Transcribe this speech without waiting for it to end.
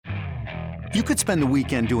You could spend the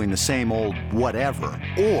weekend doing the same old whatever,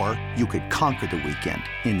 or you could conquer the weekend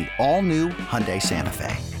in the all-new Hyundai Santa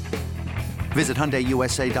Fe. Visit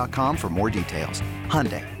HyundaiUSA.com for more details.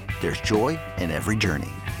 Hyundai, there's joy in every journey.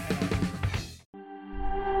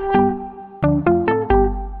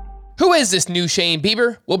 Who is this new Shane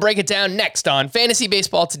Bieber? We'll break it down next on Fantasy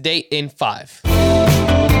Baseball Today in 5.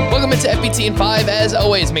 Welcome into FBT in 5. As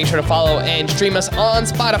always, make sure to follow and stream us on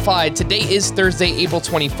Spotify. Today is Thursday, April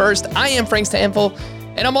 21st. I am Frank Stanfield,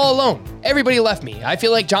 and I'm all alone. Everybody left me. I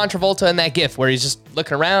feel like John Travolta in that gif where he's just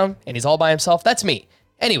looking around and he's all by himself. That's me.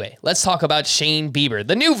 Anyway, let's talk about Shane Bieber,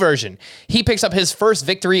 the new version. He picks up his first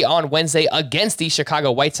victory on Wednesday against the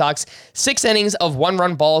Chicago White Sox. 6 innings of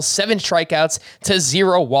 1-run balls, 7 strikeouts to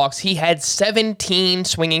 0 walks. He had 17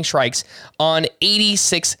 swinging strikes on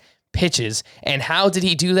 86 pitches. And how did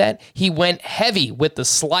he do that? He went heavy with the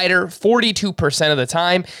slider 42% of the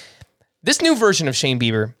time. This new version of Shane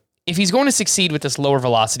Bieber, if he's going to succeed with this lower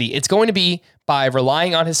velocity, it's going to be by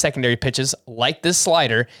relying on his secondary pitches like this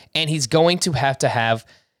slider, and he's going to have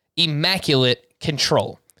immaculate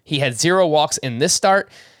control. He had 0 walks in this start.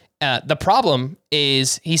 The problem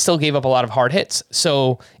is he still gave up a lot of hard hits.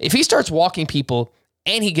 So if he starts walking people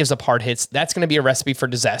and he gives up hard hits, that's going to be a recipe for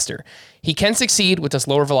disaster. He can succeed with this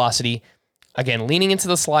lower velocity, again, leaning into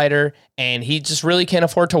the slider, and he just really can't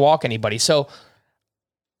afford to walk anybody. So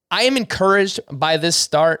I am encouraged by this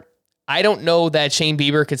start. I don't know that Shane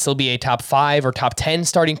Bieber could still be a top 5 or top 10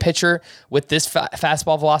 starting pitcher with this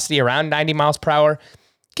fastball velocity around 90 miles per hour.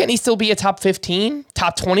 Can he still be a top 15,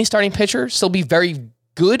 top 20 starting pitcher? Still be very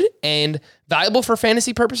good and valuable for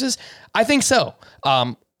fantasy purposes? I think so.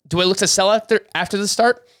 Do I look to sell after the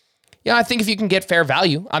start? Yeah, I think if you can get fair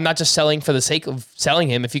value, I'm not just selling for the sake of selling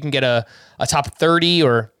him. If you can get a top 30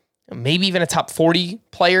 or maybe even a top 40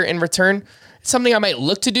 player in return, it's something I might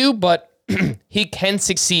look to do, but he can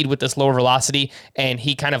succeed with this lower velocity, and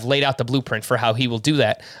he kind of laid out the blueprint for how he will do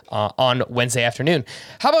that on Wednesday afternoon.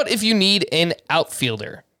 How about if you need an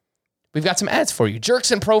outfielder? We've got some ads for you.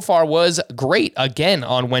 Jurickson Profar was great again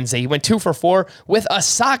on Wednesday. He went 2 for 4 with a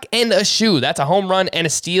sock and a shoe. That's a home run and a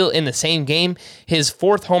steal in the same game. His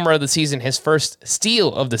 4th homer of the season, his first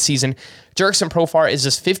steal of the season. Jurickson Profar is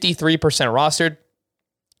just 53% rostered.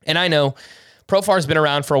 And I know Profar's been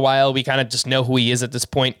around for a while. We kind of just know who he is at this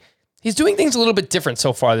point. He's doing things a little bit different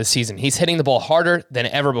so far this season. He's hitting the ball harder than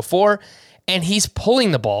ever before, and he's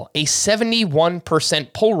pulling the ball, a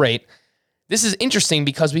 71% pull rate. This is interesting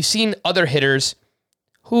because we've seen other hitters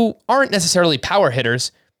who aren't necessarily power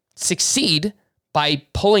hitters succeed by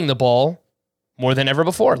pulling the ball more than ever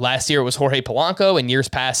before. Last year it was Jorge Polanco. In years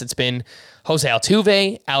past, it's been Jose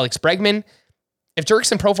Altuve, Alex Bregman. If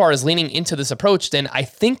Jurickson Profar is leaning into this approach, then I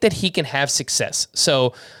think that he can have success.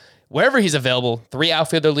 So wherever he's available, 3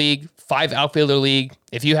 outfielder league, 5 outfielder league,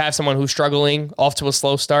 if you have someone who's struggling off to a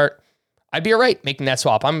slow start, I'd be all right making that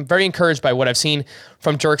swap. I'm very encouraged by what I've seen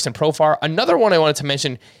from Jurickson Profar. Another one I wanted to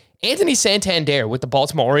mention, Anthony Santander with the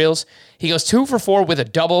Baltimore Orioles. He goes 2 for 4 with a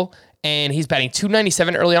double, and he's batting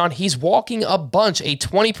 .297 early on. He's walking a bunch, a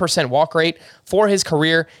 20% walk rate for his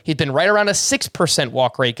career. He's been right around a 6%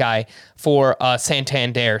 walk rate guy for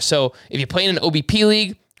Santander. So if you play in an OBP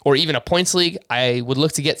league or even a points league, I would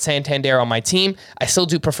look to get Santander on my team. I still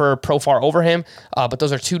do prefer Profar over him, but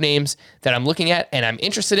those are 2 names that I'm looking at and I'm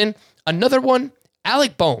interested in. Another one,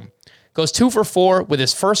 Alec Bohm, goes 2 for 4 with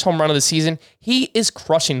his first home run of the season. He is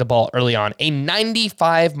crushing the ball early on, a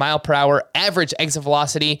 95 mile per hour average exit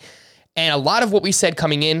velocity. And a lot of what we said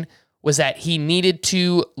coming in was that he needed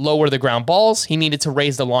to lower the ground balls. He needed to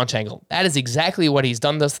raise the launch angle. That is exactly what he's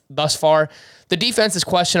done thus far. The defense is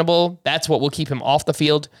questionable. That's what will keep him off the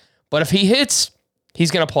field. But if he hits, he's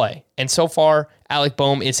going to play. And so far, Alec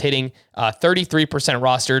Bohm is hitting 33%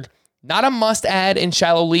 rostered. Not a must-add in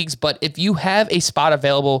shallow leagues, but if you have a spot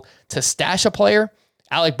available to stash a player,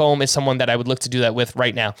 Alec Bohm is someone that I would look to do that with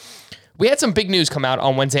right now. We had some big news come out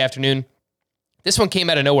on Wednesday afternoon. This one came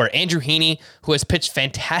out of nowhere. Andrew Heaney, who has pitched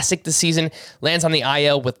fantastic this season, lands on the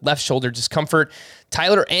IL with left shoulder discomfort.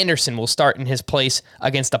 Tyler Anderson will start in his place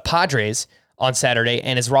against the Padres on Saturday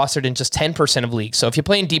and is rostered in just 10% of leagues. So if you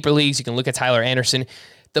play in deeper leagues, you can look at Tyler Anderson.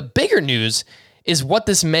 The bigger news is what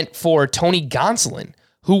this meant for Tony Gonsolin,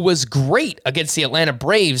 who was great against the Atlanta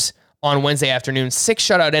Braves on Wednesday afternoon. 6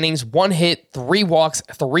 shutout innings, 1 hit, 3 walks,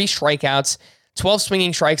 3 strikeouts, 12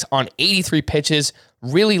 swinging strikes on 83 pitches,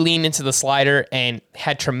 really leaned into the slider and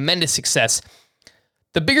had tremendous success.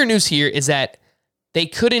 The bigger news here is that they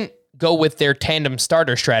couldn't go with their tandem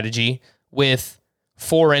starter strategy with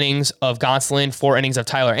 4 innings of Gonsolin, 4 innings of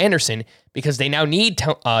Tyler Anderson, because they now need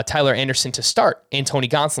Tyler Anderson to start in Tony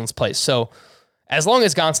Gonsolin's place. So As long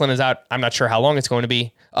as Gonsolin is out, I'm not sure how long it's going to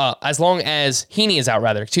be. As long as Heaney is out,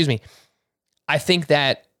 rather, I think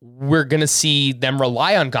that we're going to see them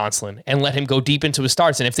rely on Gonsolin and let him go deep into his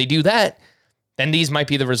starts. And if they do that, then these might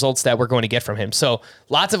be the results that we're going to get from him. So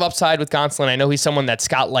lots of upside with Gonsolin. I know he's someone that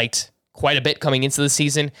Scott liked quite a bit coming into the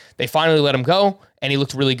season. They finally let him go, and he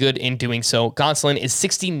looked really good in doing so. Gonsolin is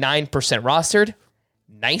 69% rostered.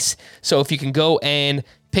 Nice. So if you can go and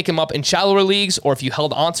pick him up in shallower leagues, or if you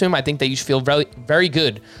held onto him, I think that you should feel very, very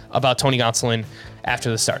good about Tony Gonsolin after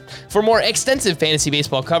the start. For more extensive fantasy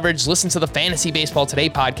baseball coverage, listen to the Fantasy Baseball Today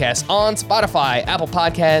podcast on Spotify, Apple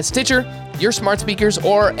Podcasts, Stitcher, your smart speakers,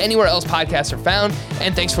 or anywhere else podcasts are found.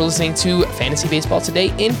 And thanks for listening to Fantasy Baseball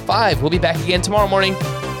Today in 5. We'll be back again tomorrow morning.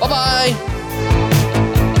 Bye-bye.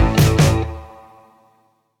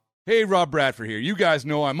 Hey, Rob Bradford here. You guys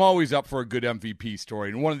know I'm always up for a good MVP story,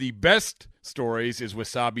 and one of the best stories is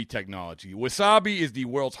Wasabi Technology. Wasabi is the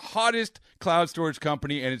world's hottest cloud storage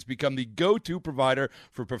company, and it's become the go-to provider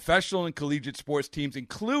for professional and collegiate sports teams,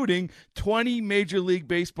 including 20 Major League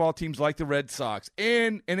Baseball teams like the Red Sox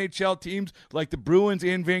and NHL teams like the Bruins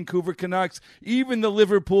and Vancouver Canucks. Even the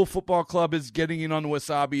Liverpool Football Club is getting in on the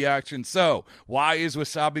Wasabi action. So, why is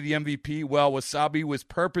Wasabi the MVP? Well, Wasabi was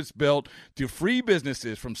purpose-built to free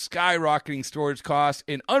businesses from skyrocketing storage costs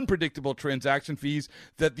and unpredictable transaction fees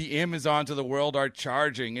that the Amazons of the world are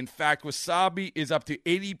charging. In fact, Wasabi is up to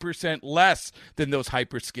 80% less than those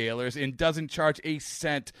hyperscalers and doesn't charge a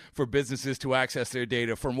cent for businesses to access their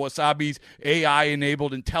data. From Wasabi's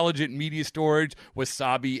AI-enabled intelligent media storage,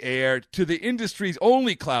 Wasabi Air, to the industry's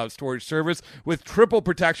only cloud storage service with triple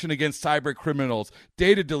protection against cyber criminals,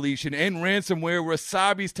 data deletion, and ransomware,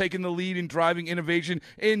 Wasabi's taken the lead in driving innovation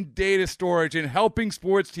in data storage and helping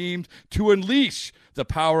sports teams to unleash the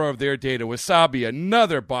power of their data. Wasabi,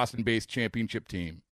 another Boston-based championship team.